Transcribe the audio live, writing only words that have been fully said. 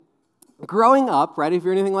growing up, right, if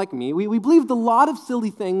you're anything like me, we believed a lot of silly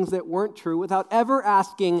things that weren't true without ever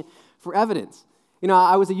asking for evidence.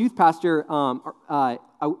 I was a youth pastor.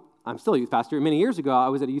 I'm still a youth pastor. Many years ago, I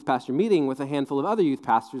was at a youth pastor meeting with a handful of other youth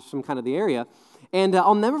pastors from kind of the area. And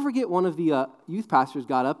I'll never forget one of the youth pastors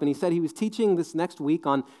got up and he said he was teaching this next week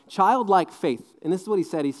on childlike faith. And this is what he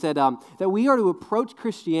said. He said that we are to approach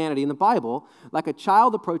Christianity in the Bible like a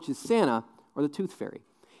child approaches Santa or the tooth fairy.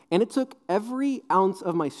 And it took every ounce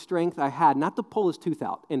of my strength I had not to pull his tooth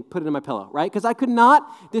out and put it in my pillow, right? Because I could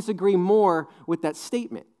not disagree more with that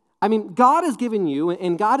statement. I mean, God has given you,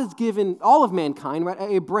 and God has given all of mankind, right,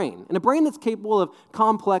 a brain. And a brain that's capable of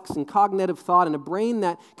complex and cognitive thought, and a brain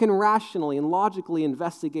that can rationally and logically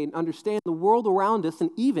investigate and understand the world around us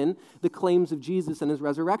and even the claims of Jesus and his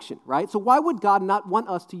resurrection, right? So why would God not want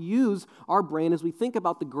us to use our brain as we think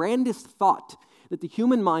about the grandest thought that the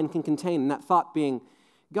human mind can contain, and that thought being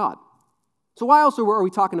God? So why also are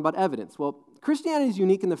we talking about evidence? Well, Christianity is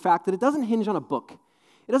unique in the fact that it doesn't hinge on a book.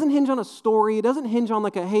 It doesn't hinge on a story. It doesn't hinge on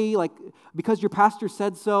because your pastor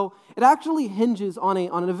said so. It actually hinges on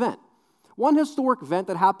an event. One historic event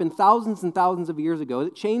that happened thousands and thousands of years ago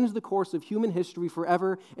that changed the course of human history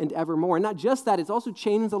forever and evermore. And not just that, it's also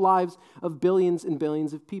changed the lives of billions and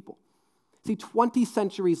billions of people. See, 20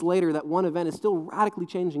 centuries later, that one event is still radically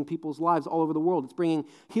changing people's lives all over the world. It's bringing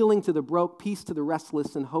healing to the broke, peace to the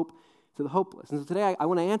restless, and hope to the hopeless. And so today, I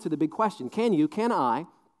want to answer the big question. Can I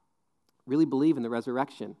really believe in the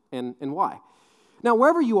resurrection, and why? Now,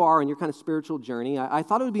 wherever you are in your kind of spiritual journey, I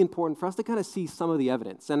thought it would be important for us to kind of see some of the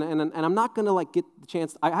evidence. And I'm not going to get the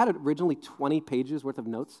chance. I had originally 20 pages worth of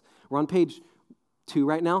notes. We're on page 2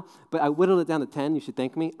 right now, but I whittled it down to 10. You should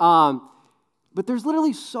thank me. But there's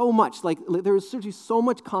literally so much. There's certainly so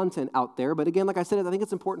much content out there. But again, like I said, I think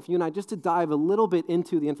it's important for you and I just to dive a little bit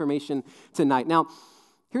into the information tonight. Now,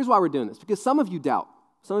 here's why we're doing this. Because some of you doubt.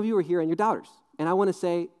 Some of you are here and you're doubters. And I want to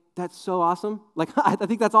say, that's so awesome. I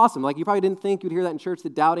think that's awesome. You probably didn't think you'd hear that in church,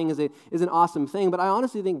 that doubting is an awesome thing. But I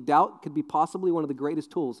honestly think doubt could be possibly one of the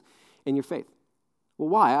greatest tools in your faith. Well,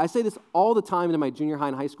 why? I say this all the time to my junior high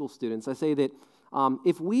and high school students. I say that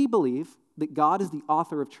if we believe that God is the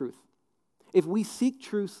author of truth, if we seek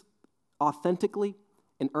truth authentically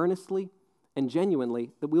and earnestly and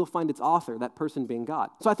genuinely, that we'll find its author, that person being God.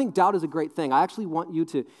 So I think doubt is a great thing. I actually want you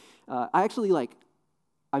to,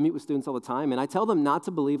 I meet with students all the time, and I tell them not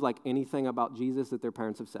to believe anything about Jesus that their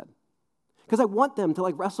parents have said. Because I want them to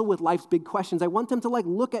wrestle with life's big questions. I want them to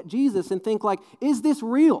look at Jesus and think is this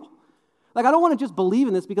real? I don't want to just believe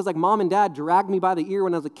in this because mom and dad dragged me by the ear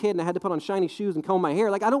when I was a kid and I had to put on shiny shoes and comb my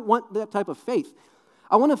hair. I don't want that type of faith.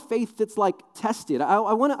 I want a faith that's tested. I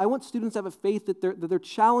want students to have a faith that they're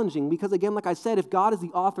challenging because, again, like I said, if God is the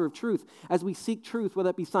author of truth, as we seek truth, whether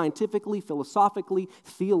it be scientifically, philosophically,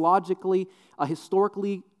 theologically,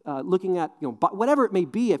 historically, looking at, whatever it may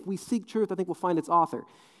be, if we seek truth, I think we'll find its author.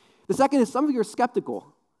 The second is some of you are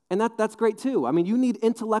skeptical, and that's great too. I mean, you need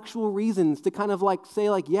intellectual reasons to kind of say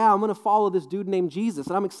yeah, I'm going to follow this dude named Jesus,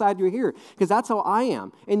 and I'm excited you're here because that's how I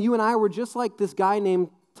am. And you and I were just like this guy named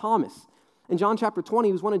Thomas. In John chapter 20,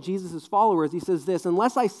 he was one of Jesus' followers. He says this,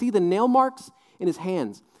 unless I see the nail marks in his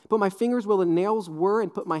hands, put my fingers where the nails were,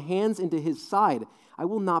 and put my hands into his side, I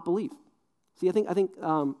will not believe. See, I think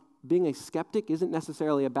being a skeptic isn't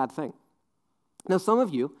necessarily a bad thing. Now, some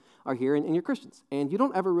of you are here and you're Christians, and you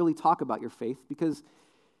don't ever really talk about your faith because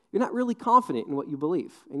you're not really confident in what you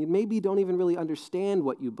believe, and you maybe don't even really understand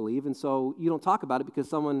what you believe, and so you don't talk about it because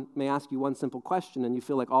someone may ask you one simple question, and you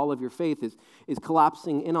feel like all of your faith is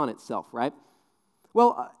collapsing in on itself, right?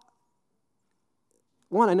 Well,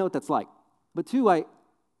 one, I know what that's like, but two, I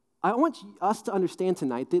want us to understand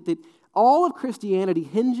tonight that all of Christianity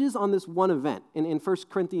hinges on this one event. In 1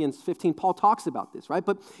 Corinthians 15, Paul talks about this, right?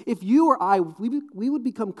 But if you or I, we would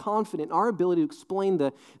become confident in our ability to explain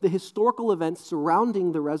the historical events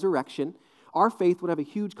surrounding the resurrection, our faith would have a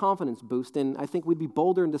huge confidence boost, and I think we'd be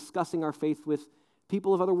bolder in discussing our faith with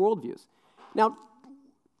people of other worldviews. Now,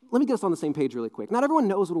 let me get us on the same page really quick. Not everyone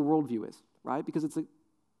knows what a worldview is, right? Because it's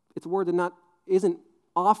a word that isn't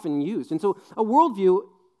often used. And so a worldview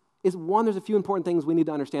is one, there's a few important things we need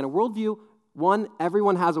to understand. A worldview, one,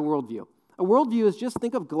 everyone has a worldview. A worldview is just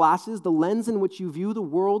think of glasses, the lens in which you view the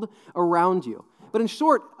world around you. But in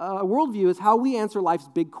short, a worldview is how we answer life's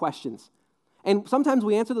big questions. And sometimes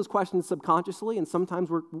we answer those questions subconsciously, and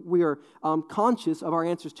sometimes we are conscious of our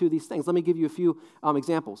answers to these things. Let me give you a few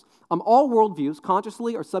examples. All worldviews,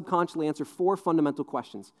 consciously or subconsciously, answer 4 fundamental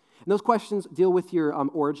questions. And those questions deal with your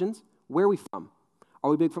origins. Where are we from?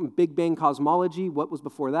 Are we from Big Bang cosmology? What was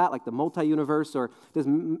before that, like the multi-universe? Or does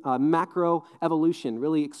macro evolution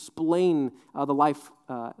really explain the life,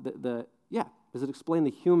 Does it explain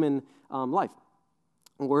the human life?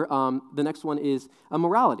 Or the next one is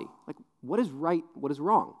morality. Like, what is right, what is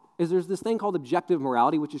wrong? There's this thing called objective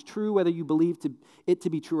morality, which is true whether you believe it to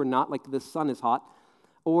be true or not, like the sun is hot.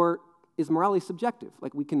 Or is morality subjective?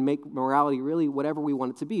 Like, we can make morality really whatever we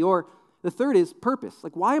want it to be. Or the third is purpose.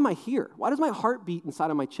 Like, why am I here? Why does my heart beat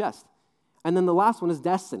inside of my chest? And then the last one is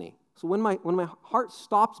destiny. So when my heart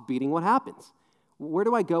stops beating, what happens? Where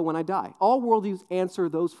do I go when I die? All worldviews answer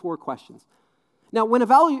those 4 questions. Now, when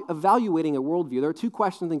evaluating a worldview, there are 2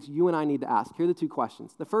 questions things you and I need to ask. Here are the 2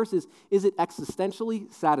 questions. The first is it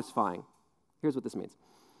existentially satisfying? Here's what this means.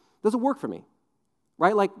 Does it work for me?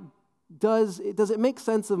 Right? Like, does it make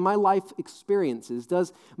sense of my life experiences?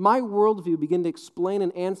 Does my worldview begin to explain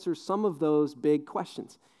and answer some of those big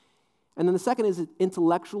questions? And then the second is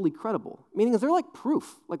intellectually credible, meaning is there like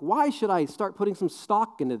proof? Like, why should I start putting some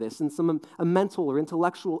stock into this and some a mental or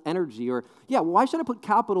intellectual energy? Or, why should I put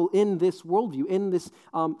capital in this worldview, in this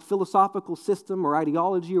philosophical system or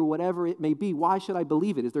ideology or whatever it may be? Why should I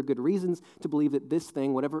believe it? Is there good reasons to believe that this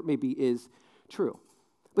thing, whatever it may be, is true?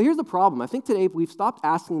 But here's the problem. I think today we've stopped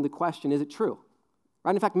asking the question, is it true?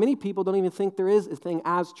 Right? In fact, many people don't even think there is a thing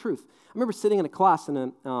as truth. I remember sitting in a class,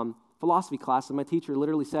 in a philosophy class, and my teacher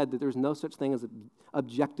literally said that there's no such thing as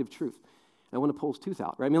objective truth. And I want to pull his tooth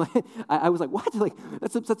out, right? I mean, like, I was like, what? Like,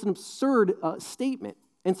 that's an absurd statement.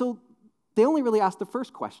 And so they only really asked the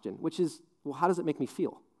first question, which is, well, how does it make me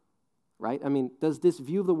feel? Right? I mean, does this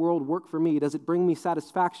view of the world work for me? Does it bring me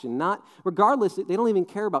satisfaction? Regardless, they don't even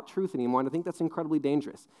care about truth anymore, and I think that's incredibly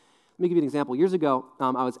dangerous. Let me give you an example. Years ago,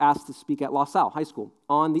 I was asked to speak at La Salle High School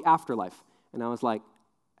on the afterlife, and I was like,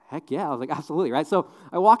 heck yeah. I was like, absolutely, right? So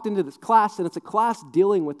I walked into this class, and it's a class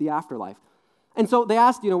dealing with the afterlife. And so they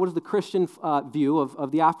asked, what is the Christian view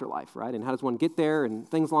of the afterlife, right? And how does one get there and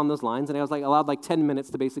things along those lines. And I was like allowed 10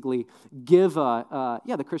 minutes to basically give,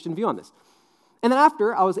 the Christian view on this. And then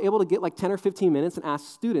after, I was able to get 10 or 15 minutes and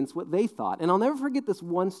ask students what they thought. And I'll never forget this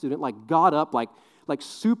one student got up like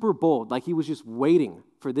super bold, like he was just waiting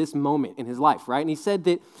for this moment in his life, right? And he said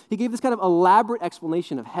that he gave this kind of elaborate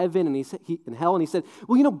explanation of heaven and and hell, and he said,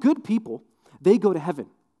 well, good people, they go to heaven,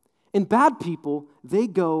 and bad people, they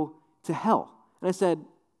go to hell. And I said,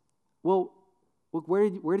 well, where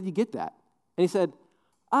did you get that? And he said,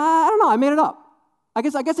 I don't know, I made it up. I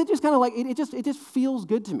guess it just kind of it just feels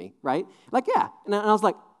good to me, right? And I was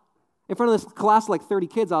like, in front of this class of 30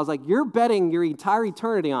 kids, I was like, you're betting your entire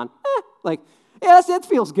eternity on, it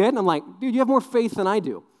feels good. And I'm like, dude, you have more faith than I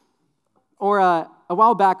do. Or a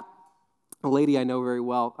while back, a lady I know very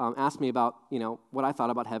well asked me about, what I thought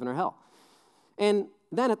about heaven or hell. And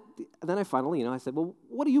then I finally, I said, well,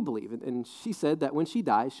 what do you believe? And she said that when she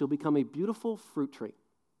dies, she'll become a beautiful fruit tree.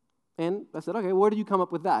 And I said, okay, where did you come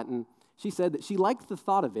up with that? And she said that she liked the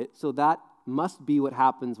thought of it, so that must be what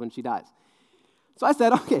happens when she dies. So I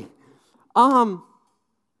said, okay,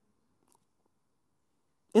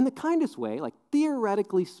 in the kindest way,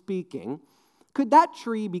 theoretically speaking, could that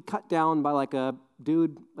tree be cut down by a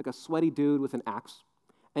sweaty dude with an axe?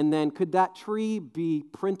 And then could that tree be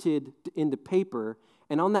printed into paper,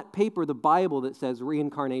 and on that paper, the Bible that says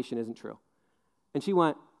reincarnation isn't true? And she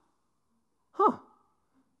went,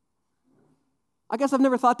 I guess I've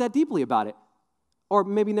never thought that deeply about it, or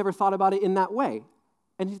maybe never thought about it in that way.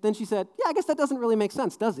 And then she said, I guess that doesn't really make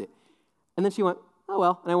sense, does it? And then she went, oh,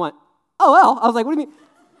 well. And I went, oh, well. I was like, what do you mean?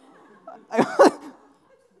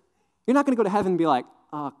 You're not going to go to heaven and be like,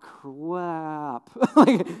 oh, crap.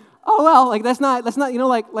 Oh, well, that's not,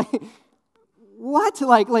 what?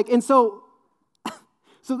 And so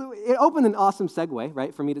it opened an awesome segue,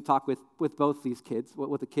 right, for me to talk with both these kids,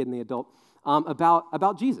 with the kid and the adult,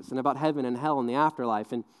 about Jesus and about heaven and hell and the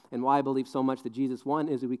afterlife, and why I believe so much that Jesus, one,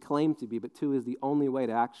 is who we claim to be, but two, is the only way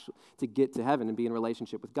to get to heaven and be in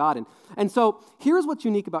relationship with God. And so here's what's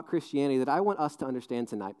unique about Christianity that I want us to understand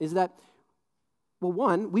tonight, is that, well,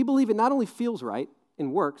 one, we believe it not only feels right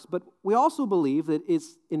and works, but we also believe that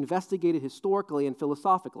it's investigated historically and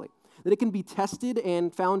philosophically, that it can be tested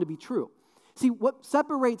and found to be true. See, what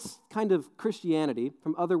separates kind of Christianity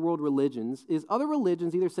from other world religions is other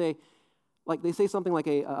religions either say, they say something like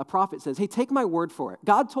a prophet says, hey, take my word for it.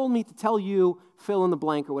 God told me to tell you fill in the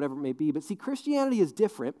blank or whatever it may be. But see, Christianity is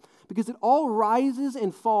different because it all rises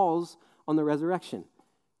and falls on the resurrection.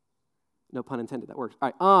 No pun intended, that works.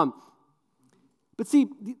 All right. But see,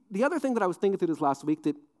 the other thing that I was thinking through this last week,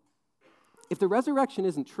 that if the resurrection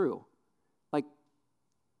isn't true,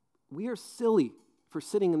 we are silly for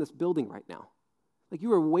sitting in this building right now.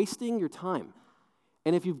 You are wasting your time.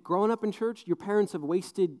 And if you've grown up in church, your parents have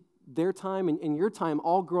wasted their time and your time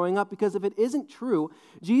all growing up, because if it isn't true,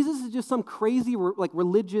 Jesus is just some crazy,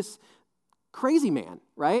 religious crazy man,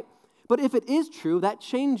 right? But if it is true, that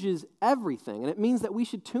changes everything. And it means that we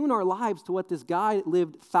should tune our lives to what this guy that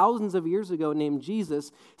lived thousands of years ago named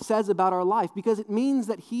Jesus says about our life, because it means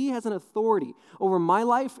that he has an authority over my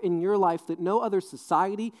life and your life that no other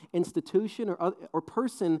society, institution, or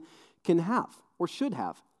person can have or should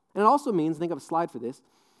have. And it also means, I think I have a slide for this,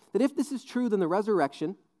 that if this is true, then the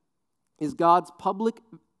resurrection is God's public,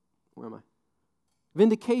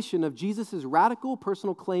 vindication of Jesus' radical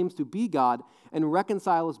personal claims to be God and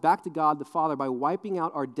reconcile us back to God the Father by wiping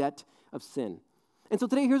out our debt of sin. And so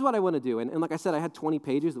today, here's what I want to do. And like I said, I had 20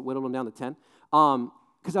 pages that whittled them down to 10.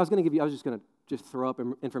 Because I was just going to throw up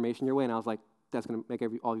information your way, and I was like, that's going to make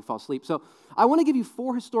all of you fall asleep. So I want to give you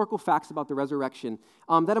 4 historical facts about the resurrection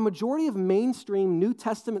that a majority of mainstream New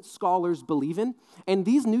Testament scholars believe in. And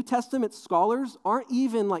these New Testament scholars aren't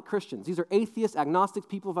even like Christians. These are atheists, agnostics,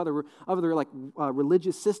 people of other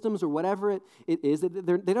religious systems or whatever it is.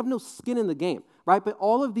 They have no skin in the game, right? But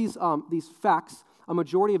all of these facts, a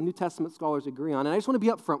majority of New Testament scholars agree on. And I just want to be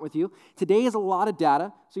upfront with you. Today is a lot of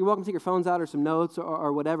data, so you're welcome to take your phones out or some notes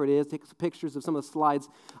or whatever it is. Take some pictures of some of the slides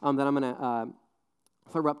that I'm going to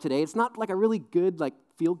throw up today. It's not like a really good,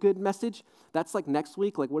 feel-good message. That's next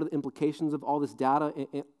week, what are the implications of all this data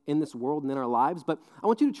in this world and in our lives? But I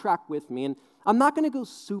want you to track with me. And I'm not going to go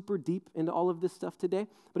super deep into all of this stuff today,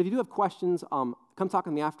 but if you do have questions, come talk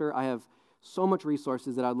with me after. I have so much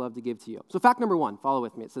resources that I'd love to give to you. So fact number 1, follow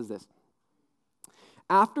with me. It says this.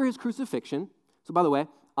 After his crucifixion, so by the way,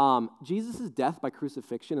 Jesus' death by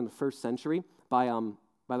crucifixion in the first century by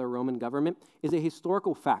the Roman government is a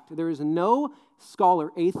historical fact. There is no scholar,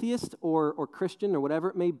 atheist or Christian or whatever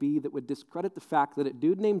it may be, that would discredit the fact that a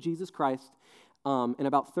dude named Jesus Christ in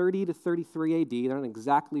about 30 to 33 AD, they're not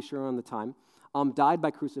exactly sure on the time, died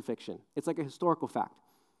by crucifixion. It's like a historical fact.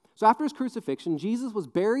 So after his crucifixion, Jesus was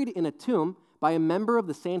buried in a tomb by a member of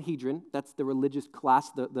the Sanhedrin. That's the religious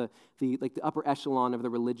class, the upper echelon of the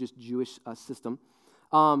religious Jewish system,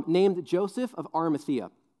 named Joseph of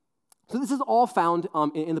Arimathea. So this is all found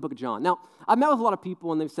in the book of John. Now, I've met with a lot of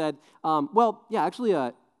people, and they've said,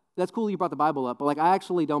 that's cool you brought the Bible up, but I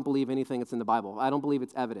actually don't believe anything that's in the Bible. I don't believe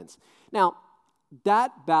it's evidence. Now,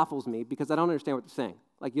 that baffles me because I don't understand what they're saying.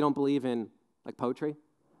 You don't believe in poetry?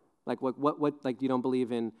 What you don't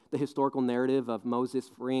believe in the historical narrative of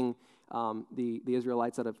Moses freeing the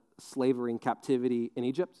Israelites out of slavery and captivity in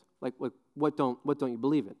Egypt? What don't you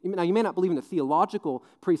believe in? Now, you may not believe in the theological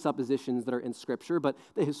presuppositions that are in Scripture, but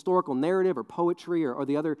the historical narrative or poetry or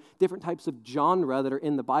the other different types of genre that are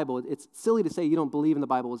in the Bible, it's silly to say you don't believe in the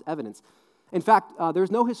Bible as evidence. In fact,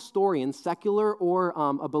 there's no historian, secular or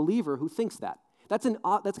a believer, who thinks that. That's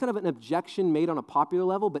kind of an objection made on a popular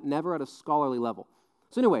level, but never at a scholarly level.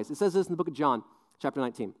 So anyways, it says this in the book of John, chapter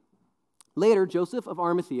 19. Later, Joseph of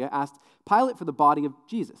Arimathea asked Pilate for the body of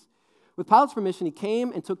Jesus. With Pilate's permission, he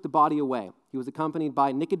came and took the body away. He was accompanied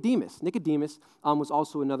by Nicodemus. Nicodemus was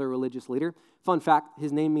also another religious leader. Fun fact,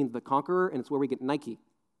 his name means the conqueror, and it's where we get Nike.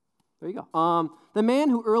 There you go. The man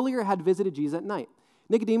who earlier had visited Jesus at night.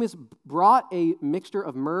 Nicodemus brought a mixture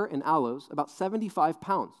of myrrh and aloes, about 75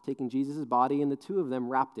 pounds, taking Jesus' body, and the two of them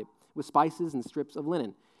wrapped it with spices and strips of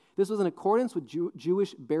linen. This was in accordance with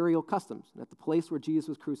Jewish burial customs. And at the place where Jesus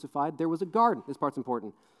was crucified, there was a garden. This part's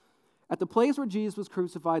important. At the place where Jesus was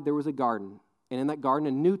crucified, there was a garden. And in that garden,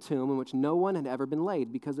 a new tomb in which no one had ever been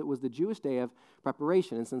laid, because it was the Jewish day of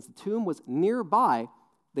preparation. And since the tomb was nearby,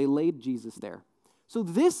 they laid Jesus there. So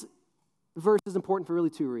this verse is important for really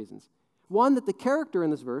 2 reasons. One, that the character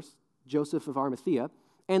in this verse, Joseph of Arimathea,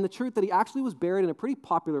 and the truth that he actually was buried in a pretty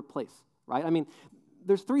popular place, right?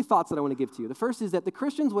 There's 3 thoughts that I want to give to you. The first is that the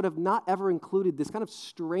Christians would have not ever included this kind of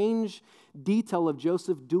strange detail of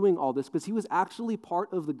Joseph doing all this, because he was actually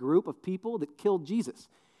part of the group of people that killed Jesus.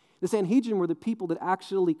 The Sanhedrin were the people that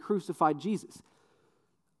actually crucified Jesus.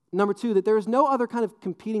 Number 2, that there is no other kind of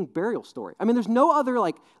competing burial story. There's no other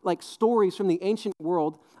stories from the ancient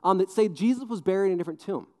world that say Jesus was buried in a different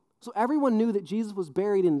tomb. So everyone knew that Jesus was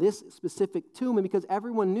buried in this specific tomb, and because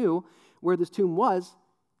everyone knew where this tomb was,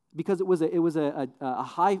 because it was a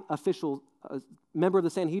high official member of the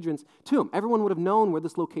Sanhedrin's tomb. Everyone would have known where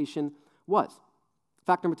this location was.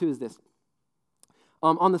 Fact number 2 is this.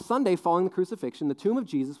 On the Sunday following the crucifixion, the tomb of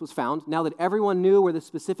Jesus was found. Now that everyone knew where the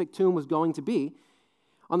specific tomb was going to be,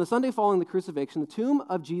 on the Sunday following the crucifixion, the tomb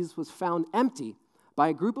of Jesus was found empty by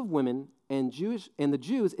a group of women, and the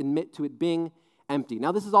Jews admit to it being empty.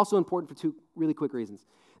 Now, this is also important for 2 really quick reasons.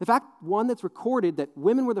 In fact, one, that's recorded that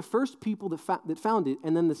women were the first people that found it,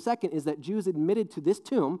 and then the second is that Jews admitted to this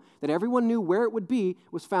tomb that everyone knew where it would be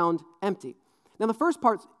was found empty. Now, the first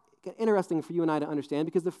part's interesting for you and I to understand,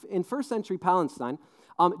 because in first century Palestine,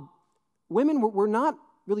 women were not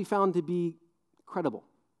really found to be credible.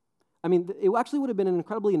 I mean, it actually would have been an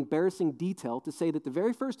incredibly embarrassing detail to say that the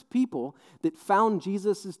very first people that found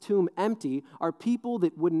Jesus' tomb empty are people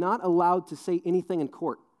that were not allowed to say anything in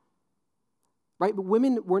court. Right? But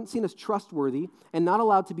women weren't seen as trustworthy and not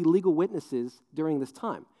allowed to be legal witnesses during this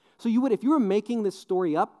time. So if you were making this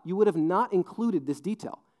story up, you would have not included this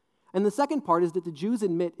detail. And the second part is that the Jews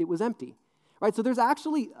admit it was empty. Right? So there's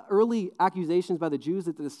actually early accusations by the Jews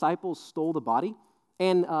that the disciples stole the body.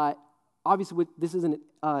 And obviously, this isn't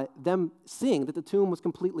them seeing that the tomb was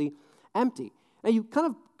completely empty. Now, you kind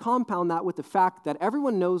of compound that with the fact that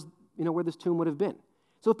everyone knows, where this tomb would have been.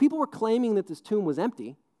 So if people were claiming that this tomb was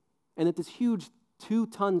empty and that this huge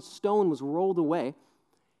 2-ton stone was rolled away,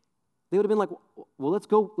 they would have been like, well, let's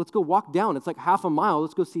go walk down. It's like half a mile.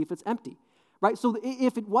 Let's go see if it's empty. Right? So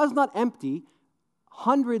if it was not empty,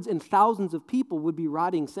 hundreds and thousands of people would be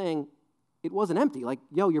writing saying it wasn't empty. Like,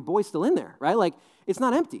 yo, your boy's still in there, right? Like, it's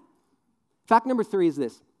not empty. Fact number 3 is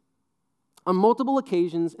this. On multiple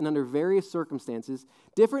occasions and under various circumstances,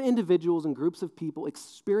 different individuals and groups of people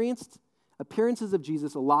experienced appearances of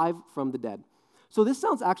Jesus alive from the dead. So this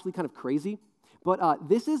sounds actually kind of crazy, but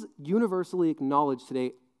this is universally acknowledged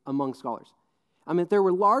today among scholars. I mean, there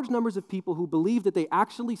were large numbers of people who believed that they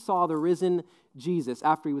actually saw the risen Jesus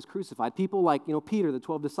after he was crucified. People like, Peter, the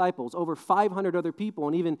 12 disciples, over 500 other people,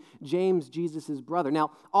 and even James, Jesus' brother.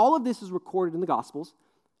 Now, all of this is recorded in the Gospels,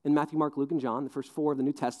 in Matthew, Mark, Luke, and John, the first 4 of the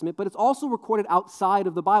New Testament, but it's also recorded outside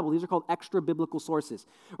of the Bible. These are called extra-biblical sources,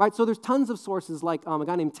 right? So there's tons of sources like a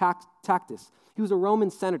guy named Tacitus. He was a Roman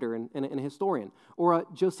senator and a historian. Or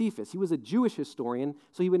Josephus. He was a Jewish historian,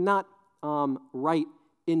 so he would not write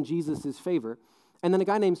in Jesus' favor. And then a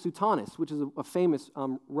guy named Suetonius, which is a famous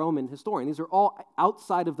Roman historian. These are all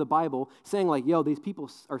outside of the Bible saying like, yo, these people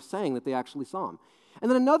are saying that they actually saw him. And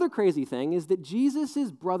then another crazy thing is that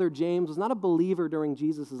Jesus' brother James was not a believer during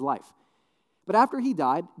Jesus' life. But after he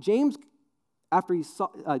died, James saw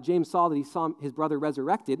that he saw his brother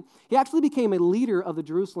resurrected, he actually became a leader of the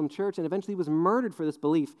Jerusalem church and eventually was murdered for this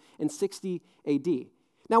belief in 60 AD.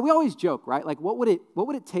 Now, we always joke, right? Like, what would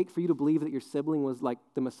it take for you to believe that your sibling was like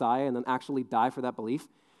the Messiah and then actually die for that belief?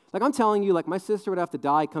 Like, I'm telling you, like, my sister would have to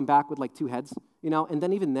die, come back with like 2 heads, and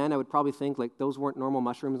then even then I would probably think like those weren't normal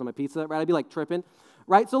mushrooms on my pizza, right? I'd be like tripping,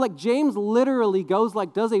 right? So like James literally does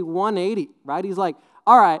a 180, right? He's like,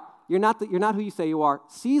 all right, you're not who you say you are,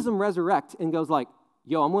 sees him resurrect and goes like,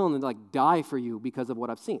 yo, I'm willing to like die for you because of what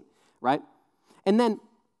I've seen, right? And then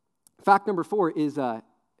fact number 4 is,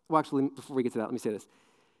 actually, before we get to that, let me say this.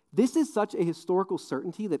 This is such a historical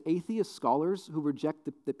certainty that atheist scholars who reject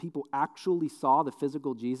that people actually saw the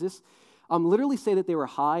physical Jesus literally say that they were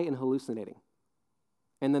high and hallucinating.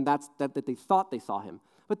 And then that they thought they saw him.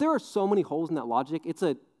 But there are so many holes in that logic. It's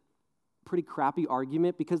a pretty crappy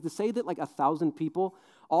argument because to say that like 1,000 people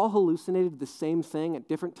all hallucinated the same thing at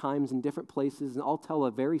different times in different places and all tell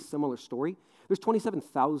a very similar story. There's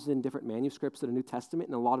 27,000 different manuscripts in the New Testament,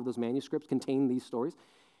 and a lot of those manuscripts contain these stories.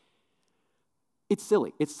 It's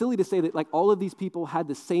silly. It's silly to say that like all of these people had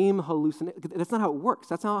the same hallucination. That's not how it works.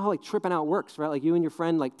 That's not how like tripping out works, right? Like you and your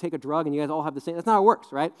friend like take a drug and you guys all have the same. That's not how it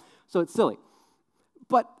works, right? So it's silly.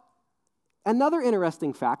 But another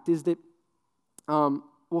interesting fact is that,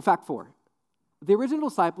 fact 4. The original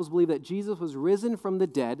disciples believed that Jesus was risen from the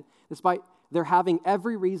dead despite their having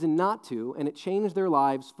every reason not to, and it changed their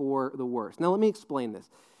lives for the worse. Now let me explain this.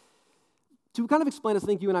 To kind of explain this, I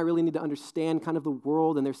think you and I really need to understand kind of the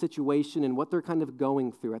world and their situation and what they're kind of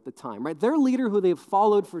going through at the time, right? Their leader, who they've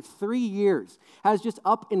followed for 3 years, has just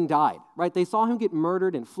up and died, right? They saw him get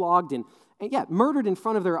murdered and flogged and murdered in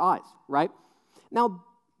front of their eyes, right? Now,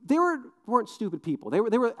 they weren't stupid people. They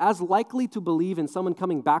were as likely to believe in someone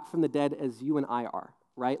coming back from the dead as you and I are,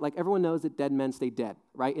 right? Like everyone knows that dead men stay dead,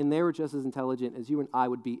 right? And they were just as intelligent as you and I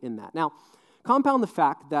would be in that. Now, compound the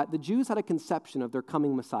fact that the Jews had a conception of their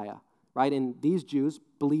coming Messiah, right? And these Jews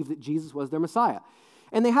believed that Jesus was their Messiah.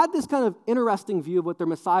 And they had this kind of interesting view of what their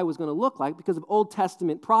Messiah was going to look like because of Old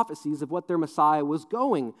Testament prophecies of what their Messiah was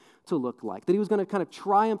going to look like, that he was going to kind of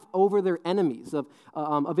triumph over their enemies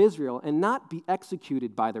of Israel and not be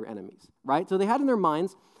executed by their enemies, right? So they had in their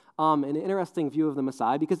minds an interesting view of the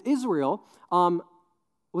Messiah because Israel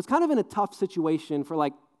was kind of in a tough situation for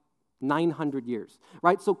like 900 years,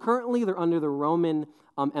 right? So currently they're under the Roman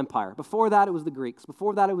Empire. Before that, it was the Greeks.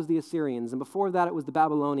 Before that, it was the Assyrians. And before that, it was the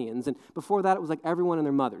Babylonians. And before that, it was like everyone and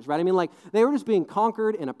their mothers, right? I mean, like they were just being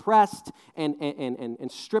conquered and oppressed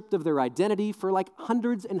and stripped of their identity for like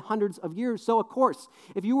hundreds and hundreds of years. So of course,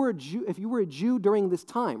 if you were a Jew during this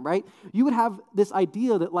time, right, you would have this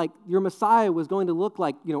idea that like your Messiah was going to look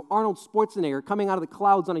like, Arnold Schwarzenegger coming out of the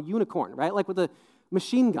clouds on a unicorn, right? Like with a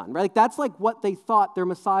machine gun, right? Like that's like what they thought their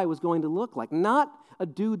Messiah was going to look like. Not a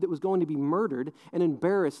dude that was going to be murdered and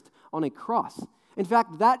embarrassed on a cross. In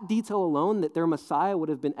fact, that detail alone, that their Messiah would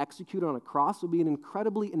have been executed on a cross, would be an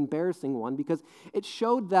incredibly embarrassing one because it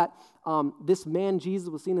showed that this man, Jesus,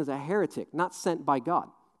 was seen as a heretic, not sent by God.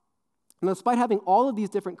 And despite having all of these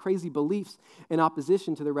different crazy beliefs in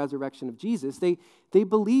opposition to the resurrection of Jesus, they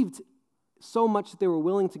believed so much that they were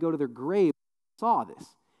willing to go to their grave and saw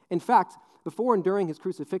this. In fact, before and during his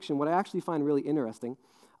crucifixion, what I actually find really interesting,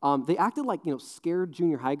 they acted like, scared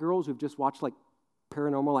junior high girls who've just watched, like,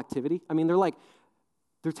 Paranormal Activity. I mean,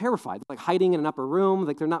 they're terrified. They're, like, hiding in an upper room.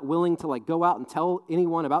 Like, they're not willing to, like, go out and tell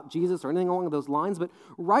anyone about Jesus or anything along those lines. But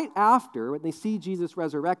right after, when they see Jesus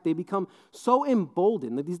resurrect, they become so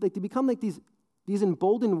emboldened. They become like these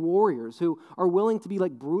emboldened warriors who are willing to be,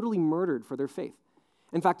 like, brutally murdered for their faith.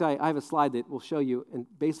 In fact, I have a slide that will show you and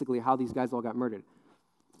basically how these guys all got murdered.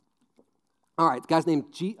 All right, the guy's named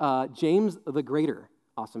James the Greater.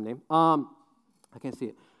 Awesome name. I can't see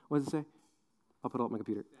it. What does it say? I'll put it up on my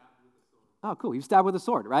computer. Oh, cool. He was stabbed with a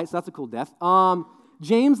sword, right? So that's a cool death.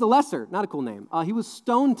 James the Lesser, not a cool name. He was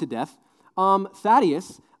stoned to death.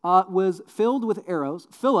 Thaddeus was filled with arrows.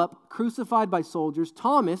 Philip, crucified by soldiers.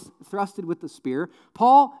 Thomas, thrusted with the spear.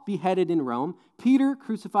 Paul, beheaded in Rome. Peter,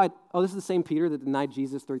 crucified. Oh, this is the same Peter that denied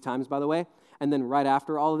Jesus 3 times, by the way. And then right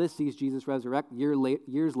after all of this, sees Jesus resurrect.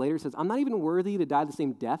 Years later, says, I'm not even worthy to die the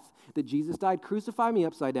same death that Jesus died. Crucify me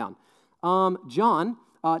upside down. John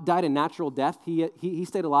died a natural death. He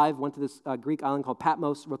stayed alive, went to this Greek island called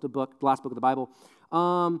Patmos, wrote the last book of the Bible.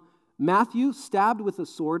 Matthew, stabbed with a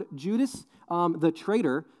sword. Judas, the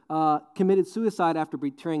traitor, committed suicide after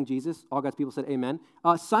betraying Jesus. All God's people said amen.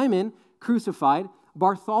 Simon, crucified.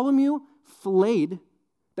 Bartholomew, flayed.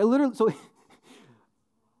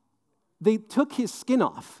 They took his skin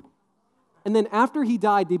off. And then after he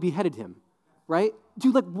died, they beheaded him, right?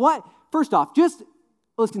 Dude, like what? First off,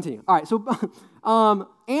 let's continue. All right, so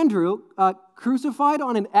Andrew, crucified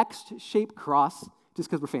on an X-shaped cross,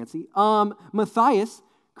 just because we're fancy. Matthias,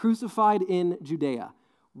 crucified in Judea.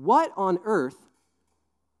 What on earth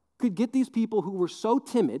could get these people who were so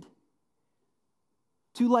timid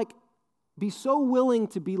to, like, be so willing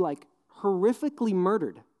to be, like, horrifically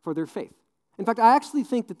murdered for their faith? In fact, I actually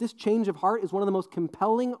think that this change of heart is one of the most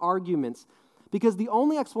compelling arguments because the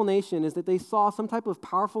only explanation is that they saw some type of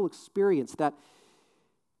powerful experience that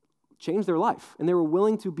changed their life, and they were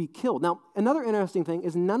willing to be killed. Now, another interesting thing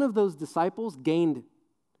is none of those disciples gained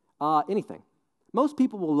anything. Most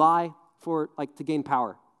people will lie to gain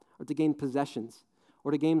power or to gain possessions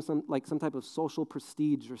or to gain some type of social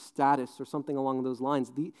prestige or status or something along those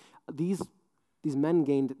lines. These men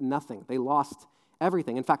gained nothing. They lost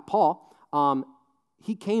everything. In fact, Paul,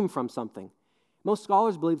 he came from something. Most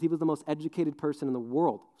scholars believe he was the most educated person in the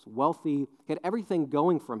world. He was wealthy. He had everything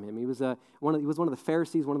going from him. He was one of the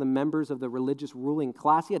Pharisees, one of the members of the religious ruling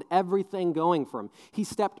class. He had everything going for him. He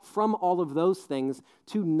stepped from all of those things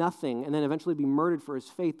to nothing and then eventually be murdered for his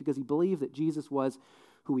faith because he believed that Jesus was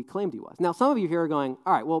who he claimed he was. Now, some of you here are going,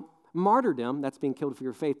 all right, well, martyrdom, that's being killed for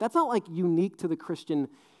your faith, that's not like unique to the Christian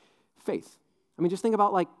faith. I mean, just think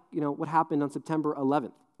about what happened on September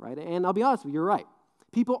 11th, right? And I'll be honest with you, you're right.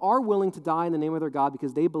 People are willing to die in the name of their God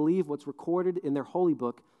because they believe what's recorded in their holy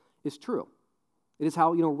book is true. It is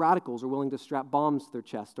how, radicals are willing to strap bombs to their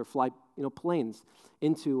chest or fly, planes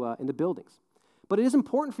into buildings. But it is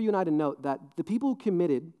important for you and I to note that the people who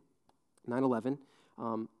committed 9/11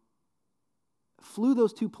 flew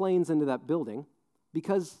those 2 planes into that building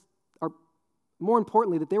because, or more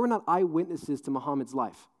importantly, that they were not eyewitnesses to Muhammad's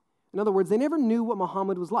life. In other words, they never knew what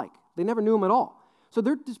Muhammad was like. They never knew him at all. So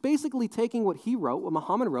they're just basically taking what he wrote, what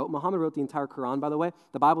Muhammad wrote. Muhammad wrote the entire Quran, by the way.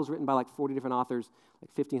 The Bible's written by 40 different authors,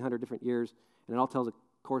 1,500 different years, and it all tells a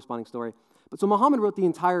corresponding story. But so Muhammad wrote the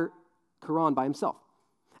entire Quran by himself.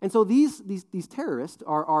 And so these terrorists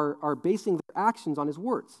are basing their actions on his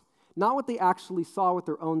words, not what they actually saw with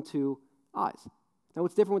their own 2 eyes. Now,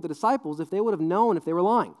 what's different with the disciples, if they would have known if they were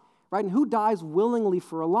lying, right? And who dies willingly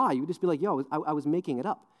for a lie? You would just be like, yo, I was making it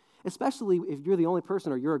up. Especially if you're the only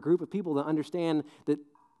person or you're a group of people that understand that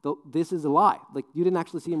this is a lie. Like, you didn't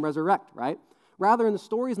actually see him resurrect, right? Rather, in the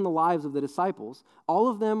stories and the lives of the disciples, all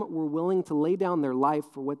of them were willing to lay down their life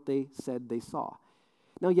for what they said they saw.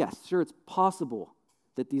 Now, yes, sure, it's possible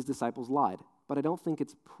that these disciples lied, but I don't think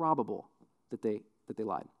it's probable that they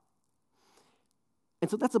lied. And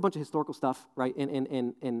so that's a bunch of historical stuff, right?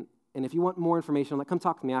 And if you want more information on that, come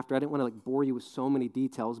talk to me after. I didn't want to bore you with so many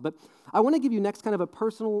details, but I want to give you next kind of a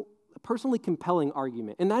personally compelling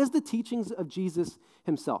argument, and that is the teachings of Jesus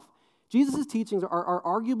himself. Jesus' teachings are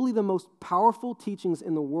arguably the most powerful teachings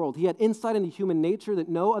in the world. He had insight into human nature that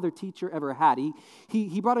no other teacher ever had.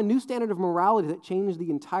 He brought a new standard of morality that changed the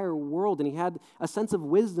entire world, and he had a sense of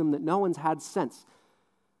wisdom that no one's had since.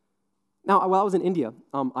 Now, while I was in India,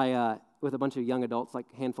 with a bunch of young adults, like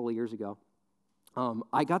a handful of years ago,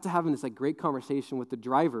 I got to having this great conversation with the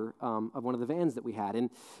driver of one of the vans that we had, and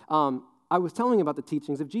I was telling him about the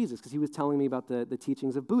teachings of Jesus because he was telling me about the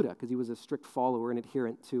teachings of Buddha because he was a strict follower and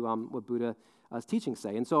adherent to what Buddha's teachings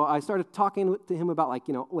say. And so I started talking to him about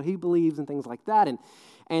what he believes and things like that.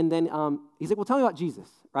 And then he's like, well, tell me about Jesus,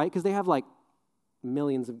 right? Because they have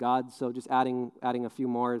millions of gods, so just adding a few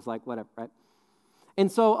more is whatever, right? And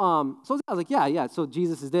so, I was like, yeah, so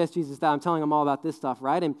Jesus is this, Jesus is that. I'm telling him all about this stuff,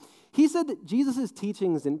 right? And he said that Jesus'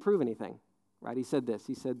 teachings didn't prove anything. Right? He said this.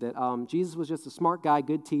 He said that Jesus was just a smart guy,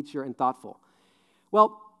 good teacher, and thoughtful.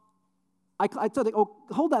 Well, I said,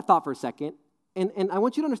 hold that thought for a second, and I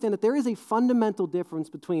want you to understand that there is a fundamental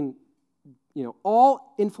difference between,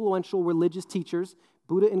 all influential religious teachers,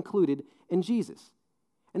 Buddha included, and Jesus.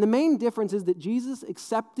 And the main difference is that Jesus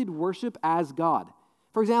accepted worship as God.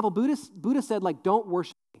 For example, Buddha said, don't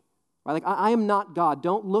worship me. Right? I am not God.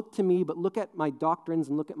 Don't look to me, but look at my doctrines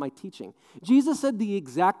and look at my teaching. Jesus said the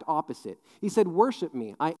exact opposite. He said, worship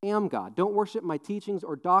me. I am God. Don't worship my teachings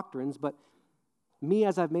or doctrines, but me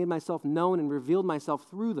as I've made myself known and revealed myself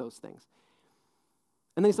through those things.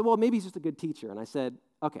 And then he said, well, maybe he's just a good teacher. And I said,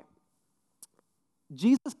 okay,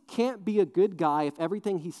 Jesus can't be a good guy if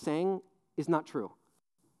everything he's saying is not true.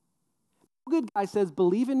 A good guy says,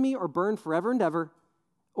 believe in me or burn forever and ever,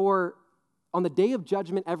 or on the day of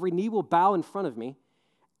judgment, every knee will bow in front of me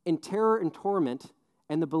in terror and torment,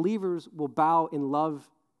 and the believers will bow in love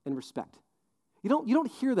and respect. You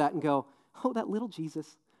don't hear that and go, oh, that little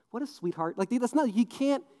Jesus, what a sweetheart. That's not, he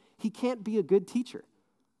can't be a good teacher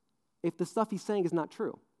if the stuff he's saying is not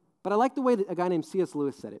true. But I like the way that a guy named C.S.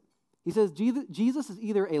 Lewis said it. He says, Jesus is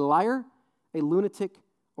either a liar, a lunatic,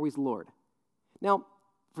 or he's Lord. Now,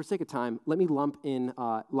 for sake of time, let me lump in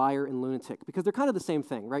liar and lunatic because they're kind of the same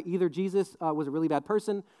thing, right? Either Jesus was a really bad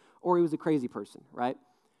person or he was a crazy person, right?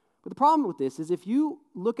 But the problem with this is if you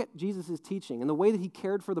look at Jesus' teaching and the way that he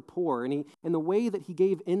cared for the poor and the way that he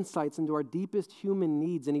gave insights into our deepest human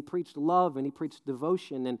needs and he preached love and he preached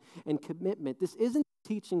devotion and commitment, this isn't the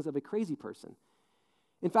teachings of a crazy person.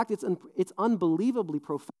 In fact, it's unbelievably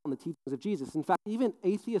profound, the teachings of Jesus. In fact, even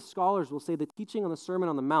atheist scholars will say the teaching on the Sermon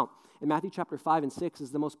on the Mount in Matthew chapter 5 and 6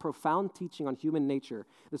 is the most profound teaching on human nature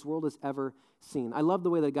this world has ever seen. I love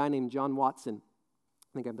the way that a guy named John Watson,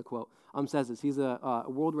 I think I have the quote, says this. He's a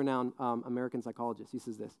world-renowned American psychologist. He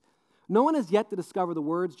says this, no one has yet to discover the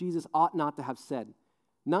words Jesus ought not to have said.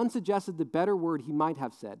 None suggested the better word he might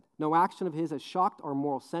have said. No action of his has shocked our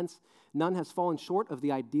moral sense. None has fallen short of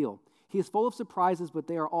the ideal. He is full of surprises, but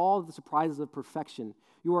they are all the surprises of perfection.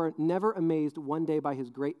 You are never amazed one day by his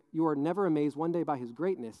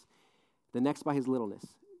greatness, the next by his littleness.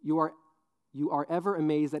 You are ever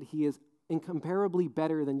amazed that he is incomparably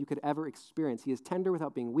better than you could ever experience. He is tender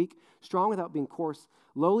without being weak, strong without being coarse,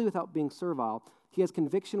 lowly without being servile. He has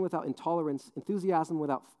conviction without intolerance, enthusiasm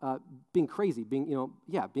without being crazy,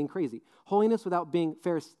 being crazy. Holiness without being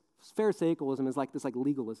Pharisaicalism is like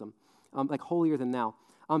legalism, like holier than thou.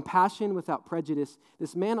 Passion without prejudice.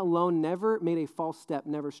 This man alone never made a false step,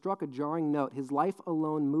 never struck a jarring note. His life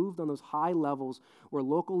alone moved on those high levels where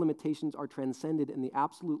local limitations are transcended and the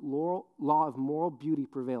absolute law of moral beauty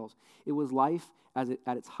prevails. It was life at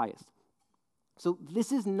its highest. So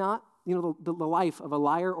this is not, the life of a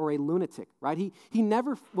liar or a lunatic, right? He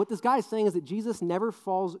never, what this guy is saying is that Jesus never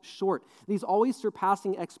falls short. He's always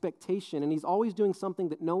surpassing expectation, and he's always doing something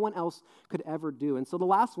that no one else could ever do. And so the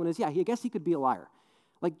last one is, I guess he could be a liar.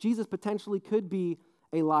 Jesus potentially could be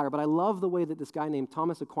a liar, but I love the way that this guy named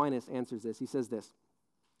Thomas Aquinas answers this. He says this.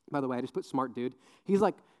 By the way, I just put smart dude. He's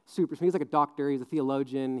super smart. He's like a doctor. He's a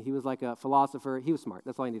theologian. He was like a philosopher. He was smart.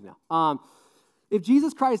 That's all you need to know. If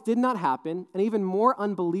Jesus Christ did not happen, an even more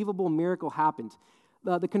unbelievable miracle happened.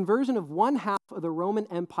 The conversion of one half of the Roman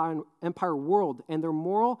Empire world and their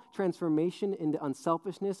moral transformation into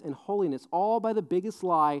unselfishness and holiness, all by the biggest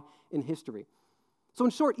lie in history. So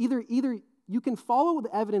in short, either you can follow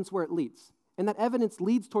the evidence where it leads, and that evidence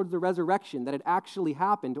leads towards the resurrection, that it actually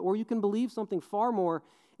happened, or you can believe something far more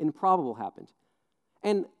improbable happened.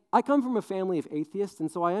 And I come from a family of atheists,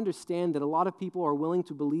 and so I understand that a lot of people are willing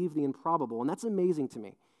to believe the improbable, and that's amazing to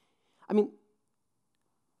me.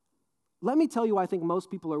 Let me tell you why I think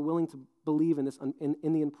most people are willing to believe in this,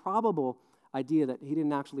 in the improbable idea that he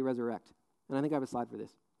didn't actually resurrect. And I think I have a slide for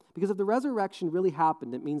this. Because if the resurrection really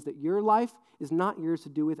happened, it means that your life is not yours to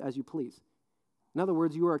do with as you please. In other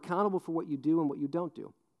words, you are accountable for what you do and what you don't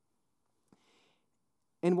do.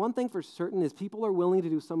 And one thing for certain is people are willing to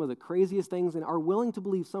do some of the craziest things and are willing to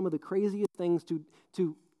believe some of the craziest things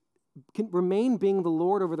to remain being the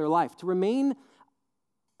Lord over their life, to remain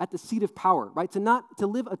at the seat of power, right? To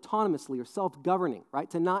live autonomously or self-governing, right?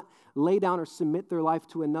 To not lay down or submit their life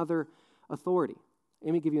to another authority.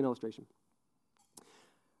 Let me give you an illustration.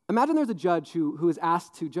 Imagine there's a judge who is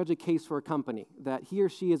asked to judge a case for a company that he or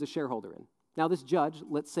she is a shareholder in. Now, this judge,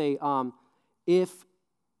 let's say, if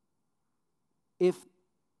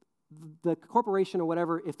the corporation or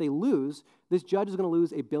whatever, if they lose, this judge is going to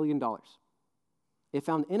lose $1 billion. If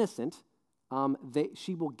found innocent,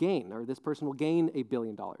 she will gain, or this person will gain $1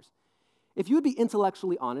 billion. If you would be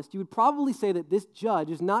intellectually honest, you would probably say that this judge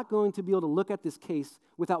is not going to be able to look at this case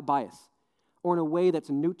without bias or in a way that's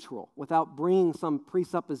neutral, without bringing some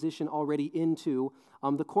presupposition already into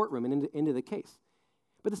the courtroom and into the case.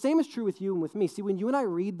 But the same is true with you and with me. See, when you and I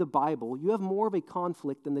read the Bible, you have more of a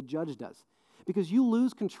conflict than the judge does because you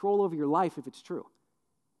lose control over your life if it's true.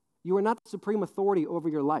 You are not the supreme authority over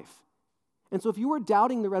your life. And so if you are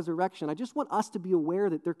doubting the resurrection, I just want us to be aware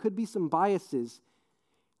that there could be some biases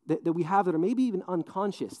that we have that are maybe even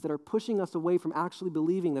unconscious, that are pushing us away from actually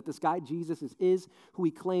believing that this guy Jesus is who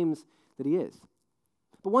he claims that he is.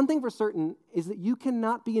 But one thing for certain is that you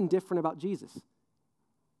cannot be indifferent about Jesus.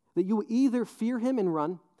 That you will either fear him and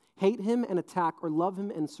run, hate him and attack, or love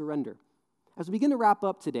him and surrender. As we begin to wrap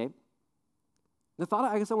up today, the thought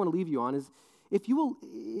I guess I want to leave you on is if you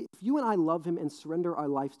and I love him and surrender our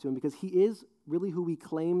lives to him because he is really who we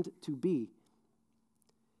claimed to be,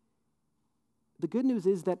 the good news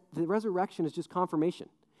is that the resurrection is just confirmation.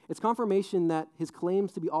 It's confirmation that his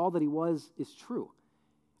claims to be all that he was is true.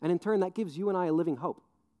 And in turn, that gives you and I a living hope.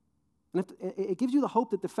 And it gives you the hope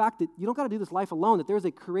that the fact that you don't got to do this life alone, that there's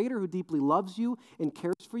a creator who deeply loves you and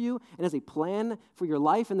cares for you and has a plan for your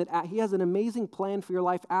life, and that he has an amazing plan for your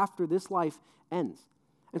life after this life ends.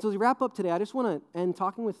 And so as we wrap up today, I just want to end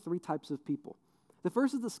talking with 3 types of people. The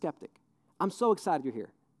first is the skeptic. I'm so excited you're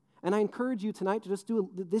here. And I encourage you tonight to just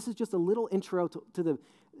this is just a little intro to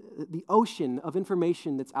the ocean of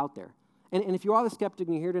information that's out there. And if you are the skeptic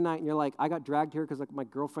and you're here tonight and you're like, I got dragged here because my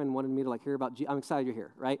girlfriend wanted me to hear about Jesus, I'm excited you're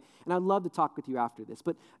here, right? And I'd love to talk with you after this.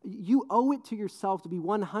 But you owe it to yourself to be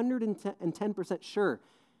 110% sure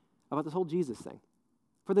about this whole Jesus thing.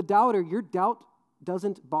 For the doubter, your doubt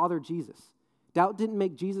doesn't bother Jesus. Doubt didn't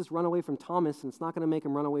make Jesus run away from Thomas, and it's not going to make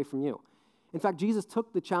him run away from you. In fact, Jesus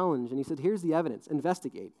took the challenge and he said, here's the evidence,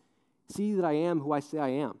 investigate. See that I am who I say I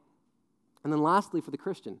am. And then lastly, for the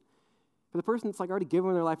Christian, for the person that's already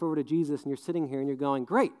given their life over to Jesus and you're sitting here and you're going,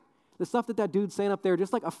 great, the stuff that dude's saying up there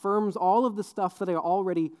just affirms all of the stuff that I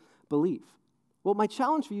already believe. Well, my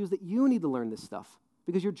challenge for you is that you need to learn this stuff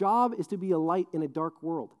because your job is to be a light in a dark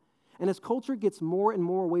world. And as culture gets more and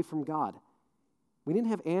more away from God, we need to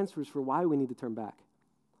have answers for why we need to turn back.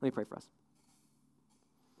 Let me pray for us.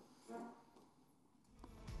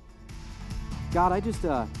 God, I just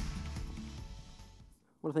want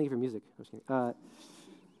to thank you for music. I'm just kidding.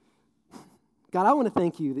 God, I want to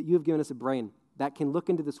thank you that you have given us a brain that can look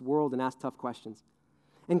into this world and ask tough questions.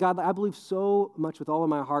 And God, I believe so much with all of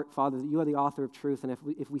my heart, Father, that you are the author of truth. And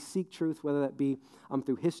if we seek truth, whether that be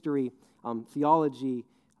through history, theology,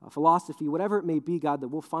 philosophy, whatever it may be, God, that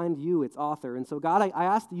we'll find you, its author. And so, God, I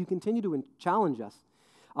ask that you continue to challenge us,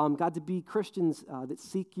 God, to be Christians that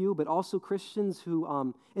seek you, but also Christians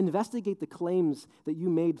who investigate the claims that you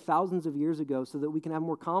made thousands of years ago so that we can have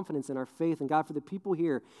more confidence in our faith. And God, for the people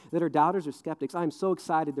here that are doubters or skeptics, I'm so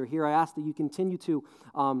excited they're here. I ask that you continue to,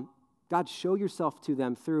 God, show yourself to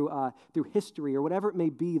them through history or whatever it may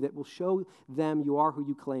be that will show them you are who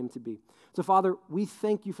you claim to be. So, Father, we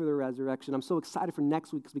thank you for the resurrection. I'm so excited for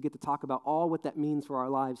next week because we get to talk about all what that means for our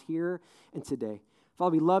lives here and today.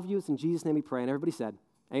 Father, we love you. It's in Jesus' name we pray. And everybody said,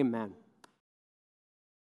 amen.